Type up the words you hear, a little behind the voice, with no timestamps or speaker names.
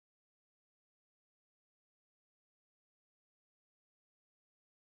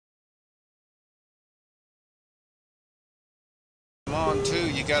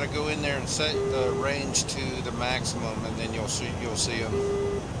got to go in there and set the range to the maximum, and then you'll see them.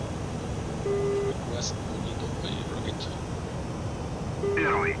 Request bonito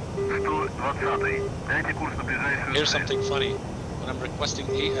right. Here's something funny. When I'm requesting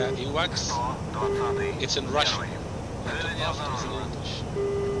Ajax, it's in Russian. It's in English.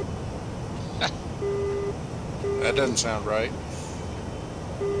 That doesn't sound right.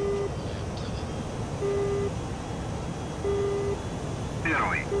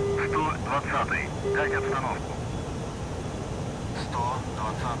 Первый, 120-й, дать обстановку.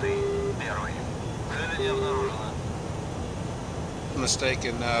 120-й, первый. Цель не обнаружена.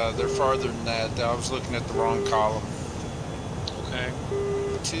 Mistaken, they're farther than that. I was looking at the wrong column. Okay.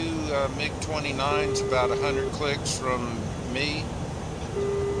 Two MiG-29s about 100 clicks from me,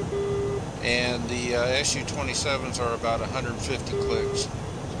 and the Su-27s are about 150 clicks.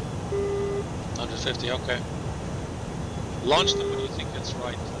 150, okay. Launch them when you think it's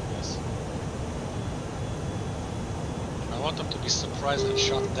right, I guess. I want them to be surprised and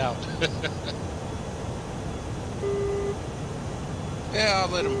shot down. Yeah, I'll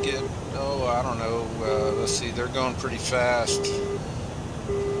let them get, I don't know, let's see, they're going pretty fast.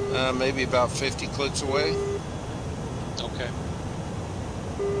 Maybe about 50 clicks away. Okay.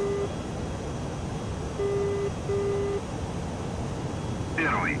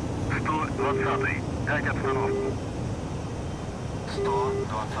 Первый, 120-й, дать обстановку.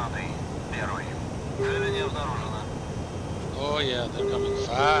 120-й, первый. Цель не обнаружена. Oh yeah, they're coming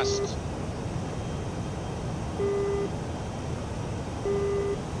fast.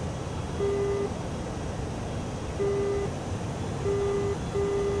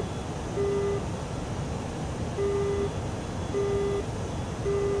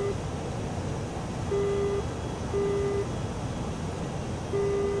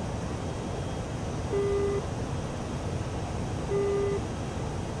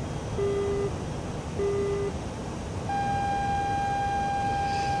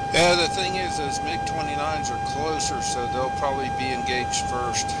 Yeah, the thing is, those MiG-29s are closer, so they'll probably be engaged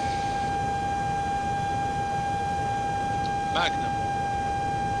first. Magnum.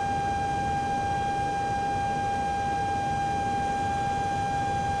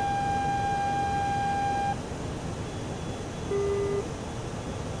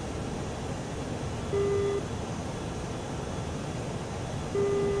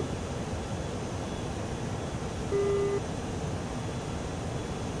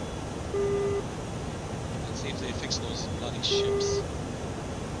 Those bloody ships.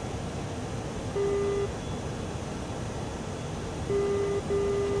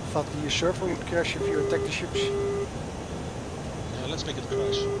 Thought the server would crash if you attack the ships. Yeah, let's make it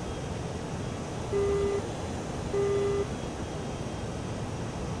crash.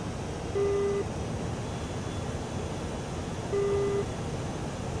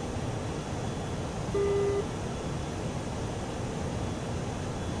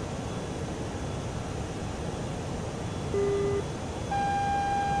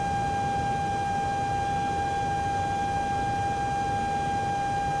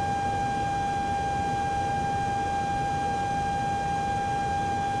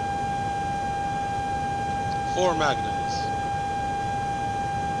 Four magnums.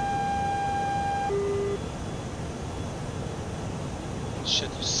 Shit,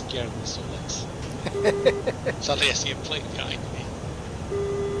 you scared me so, Lex. Suddenly I see a plane behind me.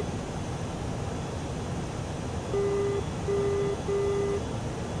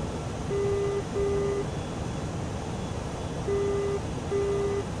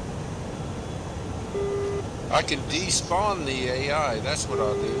 I can despawn the AI, that's what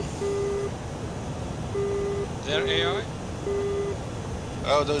I'll do. Their AI?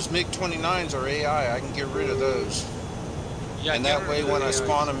 Oh, those MiG-29s are AI. I can get rid of those. Yeah, and that way when I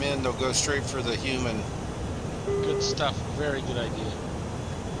spawn them in, they'll go straight for the human. Good stuff. Very good idea.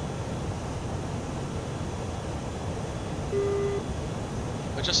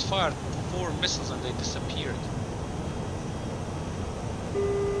 I just fired 4 missiles and they disappeared.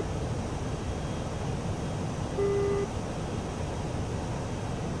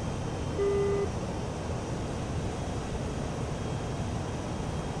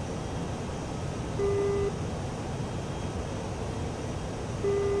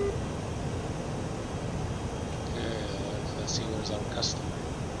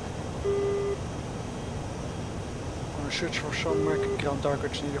 Search for some ground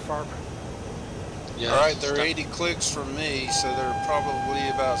targets near the farm. Yeah, alright, they're 80 clicks from me, so they're probably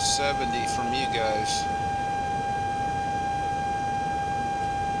about 70 from you guys.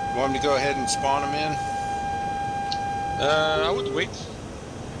 You want me to go ahead and spawn them in? I would wait.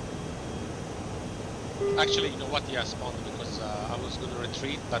 Actually, you know what? Yeah, spawn them because because I was going to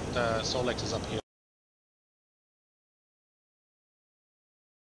retreat, but Solex is up here.